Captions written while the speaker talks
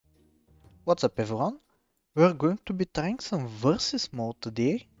What's up everyone? We're going to be trying some versus mode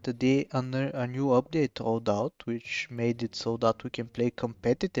today. Today a new update rolled out which made it so that we can play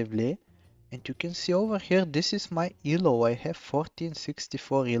competitively. And you can see over here this is my ELO. I have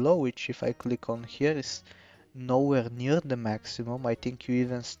 1464 ELO, which if I click on here is nowhere near the maximum. I think you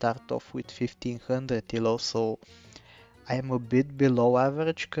even start off with 1500 ELO, so I am a bit below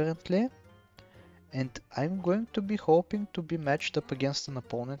average currently. And I'm going to be hoping to be matched up against an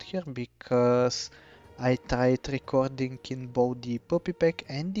opponent here because I tried recording in both the puppy pack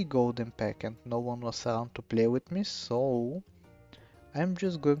and the golden pack and no one was around to play with me, so I'm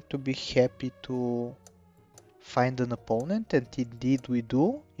just going to be happy to find an opponent, and indeed we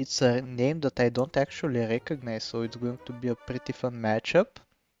do. It's a name that I don't actually recognize, so it's going to be a pretty fun matchup.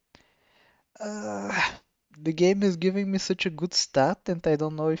 Uh, the game is giving me such a good start and I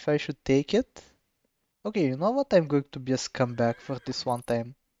don't know if I should take it. Okay, you know what? I'm going to be a scumbag for this one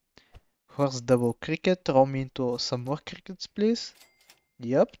time. Horse double cricket, throw me into some more crickets, please.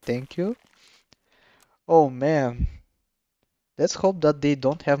 Yep, thank you. Oh man, let's hope that they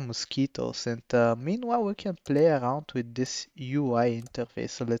don't have mosquitoes. And meanwhile, we can play around with this UI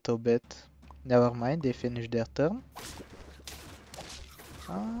interface a little bit. Never mind, they finished their turn.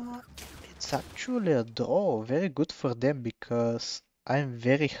 Uh, it's actually a draw. Very good for them because I'm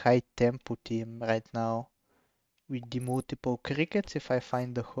very high tempo team right now. With the multiple crickets, if I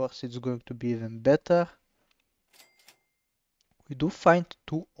find the horse, it's going to be even better. We do find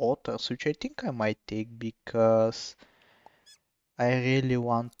two otters, which I think I might take because I really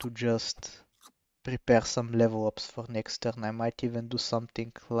want to just prepare some level ups for next turn. I might even do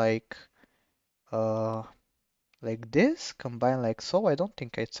something uh like this, combine like so. I don't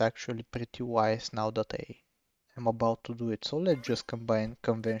think it's actually pretty wise now that I am about to do it. So let's just combine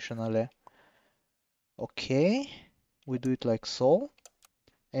conventionally. Okay, we do it like so.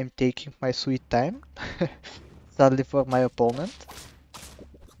 I'm taking my sweet time, sadly for my opponent.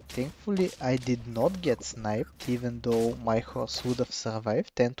 Thankfully, I did not get sniped, even though my horse would have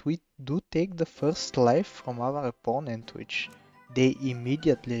survived, and we do take the first life from our opponent, which they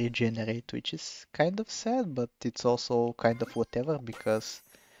immediately regenerate, which is kind of sad, but it's also kind of whatever, because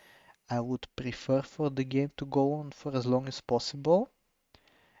I would prefer for the game to go on for as long as possible.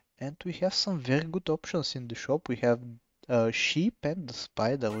 And we have some very good options in the shop. We have sheep and the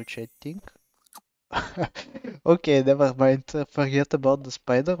spider, which I think Okay, never mind. Forget about the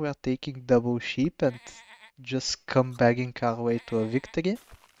spider. We're taking double sheep and just come bagging our way to a victory.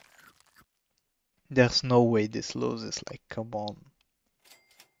 There's no way this loses, like, come on.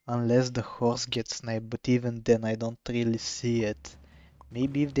 Unless the horse gets sniped, but even then I don't really see it.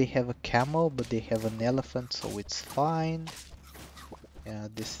 Maybe if they have a camel, but they have an elephant, so it's fine. Yeah,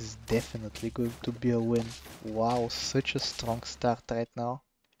 this is definitely going to be a win. Wow, such a strong start right now.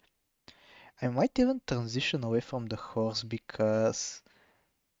 I might even transition away from the horse because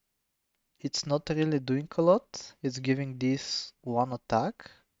it's not really doing a lot. It's giving this one attack.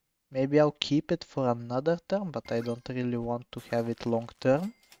 Maybe I'll keep it for another turn, but I don't really want to have it long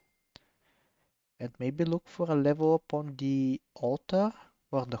term. And maybe look for a level up on the altar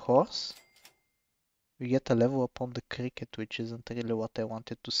or the horse. We get a level up on the cricket, which isn't really what I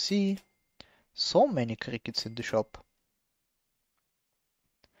wanted to see. So many crickets in the shop.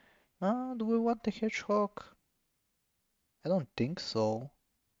 Do we want the hedgehog? I don't think so.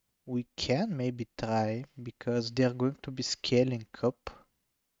 We can maybe try, because they're going to be scaling up.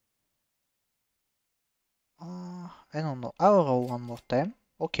 I don't know. I'll roll one more time.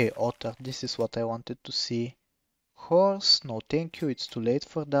 Okay, otter, this is what I wanted to see. Horse, no thank you, it's too late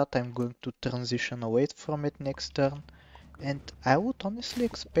for that. I'm going to transition away from it next turn. And I would honestly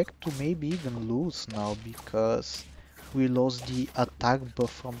expect to maybe even lose now, because we lost the attack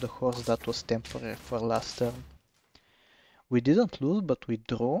buff from the horse that was temporary for last turn. We didn't lose, but we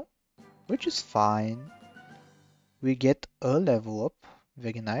draw, which is fine. We get a level up,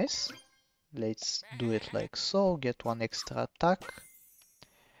 very nice. Let's do it like so, get one extra attack.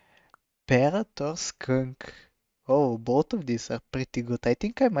 Parrot or skunk? Oh, both of these are pretty good. I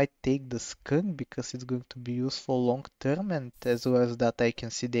think I might take the skunk because it's going to be useful long term, and as well as that I can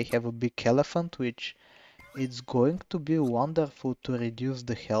see they have a big elephant, which it's going to be wonderful to reduce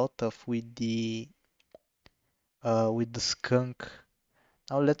the health of with the skunk.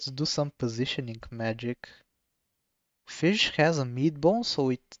 Now let's do some positioning magic. Fish has a meatbone, so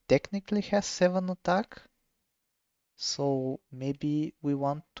it technically has 7 attack. So maybe we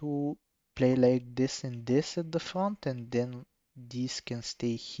want to play like this and this at the front, and then these can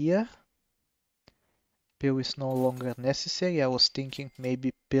stay here. Pill is no longer necessary. I was thinking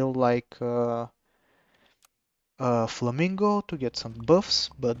maybe pill like Flamingo to get some buffs,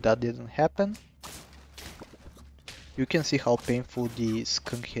 but that didn't happen. You can see how painful the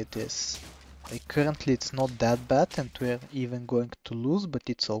skunk hit is. Like currently it's not that bad and we're even going to lose, but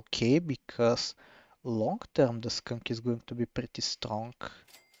it's okay because long term the skunk is going to be pretty strong.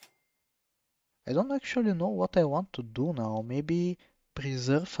 I don't actually know what I want to do now. Maybe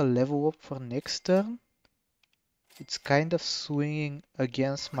preserve a level up for next turn. It's kind of swinging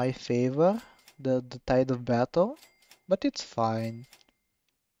against my favor, the tide of battle, but it's fine.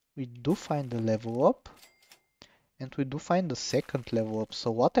 We do find the level up, and we do find the second level up,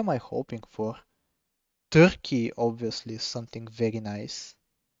 so what am I hoping for? Turkey, obviously, is something very nice.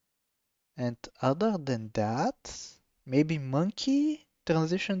 And other than that, maybe monkey,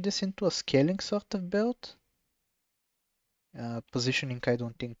 transition this into a scaling sort of build. Positioning I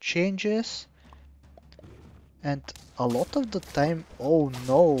don't think changes. And a lot of the time, oh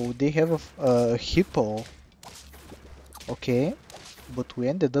no, they have a hippo. Okay, but we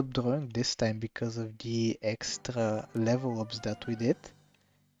ended up drawing this time because of the extra level ups that we did.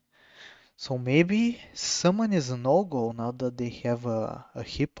 So maybe summon is a no-go now that they have a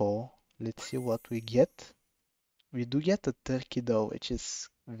hippo. Let's see what we get. We do get a turkey though, which is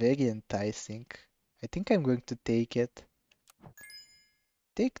very enticing. I think I'm going to take it.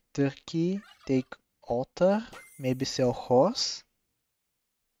 Take turkey, take otter, maybe sell horse.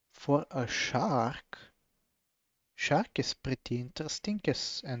 For a shark, shark is pretty interesting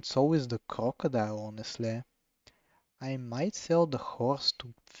and so is the crocodile, honestly. I might sell the horse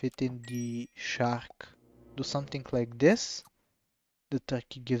to fit in the shark. Do something like this. The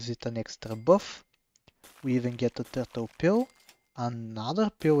turkey gives it an extra buff. We even get a turtle pill, another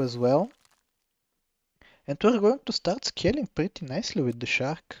pill as well. And we're going to start scaling pretty nicely with the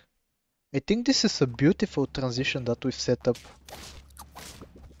shark. I think this is a beautiful transition that we've set up.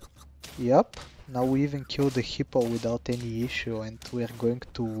 Yup, now we even kill the hippo without any issue and we're going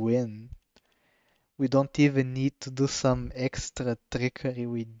to win. We don't even need to do some extra trickery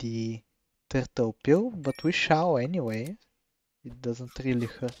with the turtle pill, but we shall anyway. It doesn't really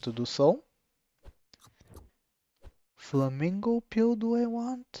hurt to do so. Flamingo pill do I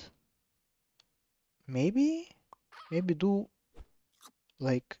want? Maybe? Maybe do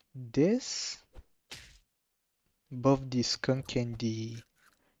like this. Buff the skunk and the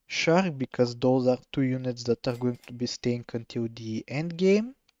shark because those are two units that are going to be staying until the end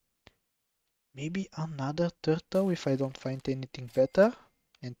game. Maybe another turtle if I don't find anything better.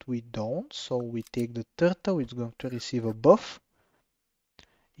 And we don't, so we take the turtle, it's going to receive a buff.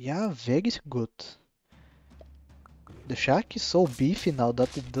 Yeah, very good. The shark is so beefy now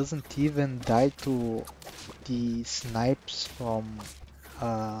that it doesn't even die to the snipes from,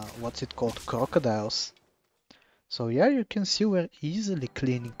 what's it called, crocodiles. So yeah, you can see we're easily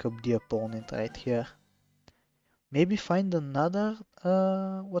cleaning up the opponent right here. Maybe find another,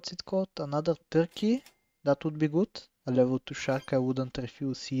 what's it called, another turkey. That would be good. A level 2 shark I wouldn't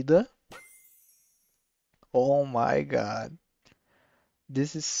refuse either. Oh my god.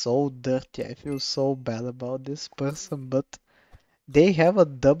 This is so dirty. I feel so bad about this person, but they have a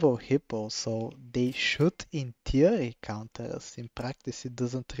double hippo, so they should in theory counter us. In practice, it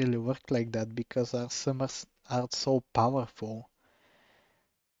doesn't really work like that because our summers are so powerful.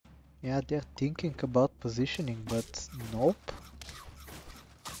 Yeah, they're thinking about positioning, but nope.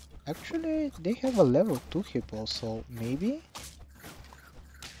 Actually, they have a level 2 hippo, so maybe?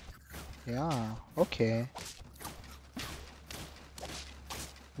 Yeah, okay.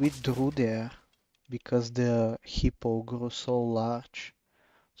 We drew there because the hippo grew so large.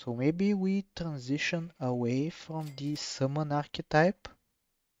 So maybe we transition away from the summon archetype.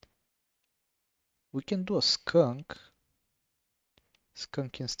 We can do a skunk.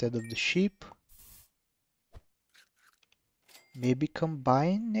 Skunk instead of the sheep. Maybe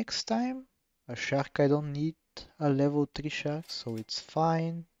combine next time. A shark, I don't need a level 3 shark, so it's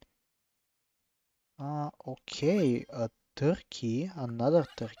fine. Okay, a turkey, another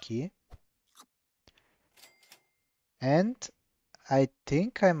turkey. And I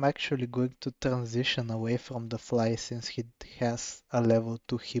think I'm actually going to transition away from the fly since he has a level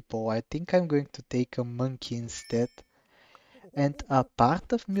 2 hippo. I think I'm going to take a monkey instead. And a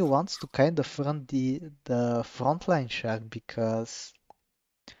part of me wants to kind of run the frontline shark because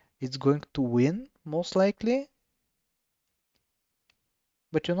it's going to win, most likely.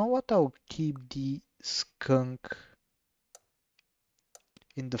 But you know what? I'll keep the skunk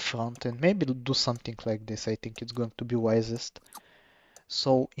in the front and maybe do something like this. I think it's going to be wisest.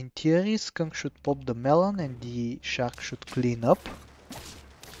 So in theory, skunk should pop the melon and the shark should clean up.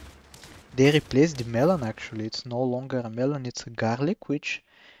 They replaced the melon actually. It's no longer a melon, it's a garlic, which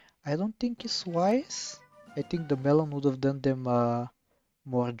I don't think is wise. I think the melon would have done them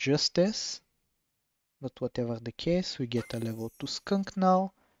more justice. But whatever the case, we get a level 2 skunk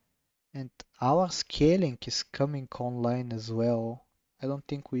now. And our scaling is coming online as well. I don't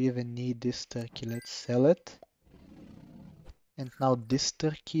think we even need this turkey. Let's sell it. And now this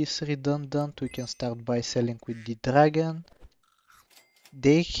turkey is redundant. We can start by selling with the dragon.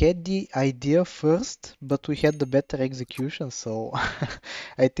 They had the idea first, but we had the better execution, so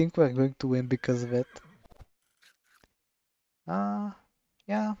I think we're going to win because of it. Uh,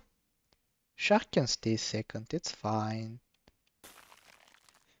 yeah, Shark can stay second, it's fine.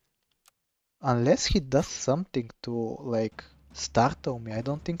 Unless he does something to, like, startle me. I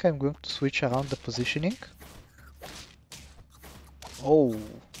don't think I'm going to switch around the positioning. Oh,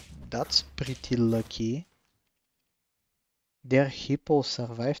 that's pretty lucky. Their hippo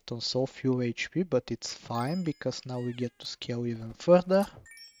survived on so few HP, but it's fine because now we get to scale even further.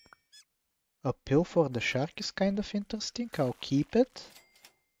 A pill for the shark is kind of interesting. I'll keep it.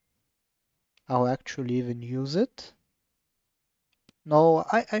 I'll actually even use it. No,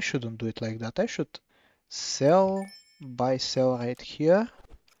 I shouldn't do it like that. I should sell, buy, sell right here,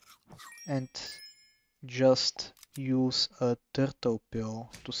 and just use a turtle pill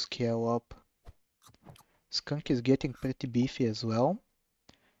to scale up. Skunk is getting pretty beefy as well.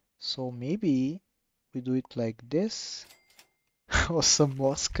 So maybe we do it like this. Or some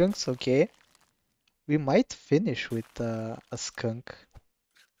more skunks, okay. We might finish with a skunk.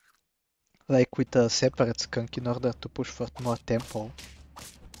 Like with a separate skunk in order to push for more tempo.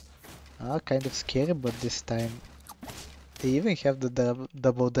 Kind of scary, but this time they even have the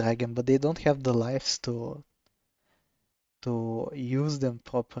double dragon, but they don't have the lives to use them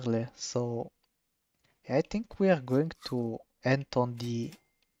properly. So I think we are going to end on the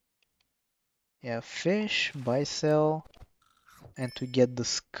fish, buy, sell, and we get the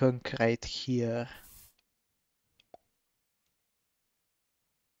skunk right here.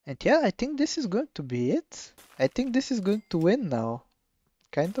 And yeah, I think this is going to be it. I think this is going to win now.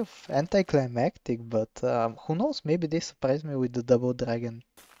 Kind of anticlimactic, but who knows, maybe they surprise me with the double dragon.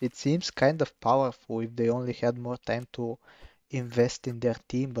 It seems kind of powerful if they only had more time to invest in their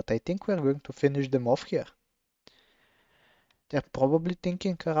team, but I think we're going to finish them off here. They're probably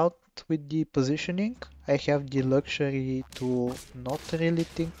thinking around with the positioning. I have the luxury to not really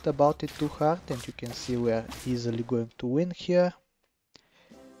think about it too hard, and you can see we are easily going to win here.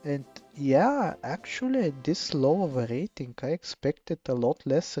 And yeah, actually at this low of a rating, I expected a lot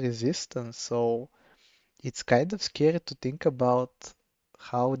less resistance, so it's kind of scary to think about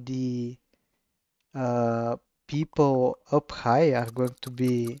how the uh, people up high are going to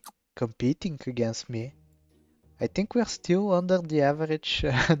be competing against me. I think we're still under the average,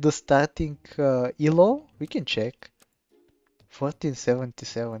 the starting ELO. We can check.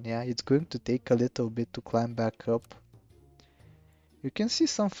 1477, yeah, it's going to take a little bit to climb back up. You can see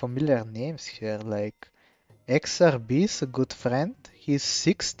some familiar names here, like XRB is a good friend. He's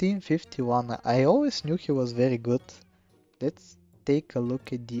 1651. I always knew he was very good. Let's take a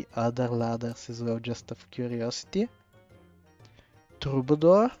look at the other ladders as well, just of curiosity.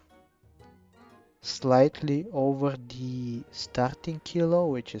 Troubadour, slightly over the starting kilo,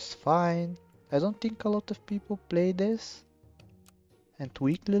 which is fine. I don't think a lot of people play this. And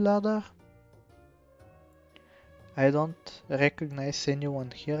weekly ladder, I don't recognize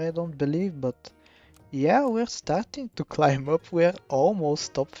anyone here, I don't believe, but yeah, we're starting to climb up. We're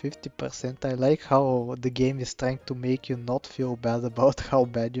almost top 50%. I like how the game is trying to make you not feel bad about how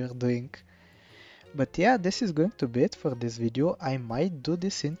bad you're doing. But yeah, this is going to be it for this video. I might do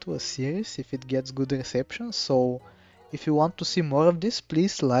this into a series if it gets good reception. So if you want to see more of this,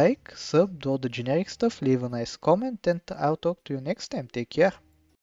 please like, sub, do all the generic stuff, leave a nice comment, and I'll talk to you next time. Take care.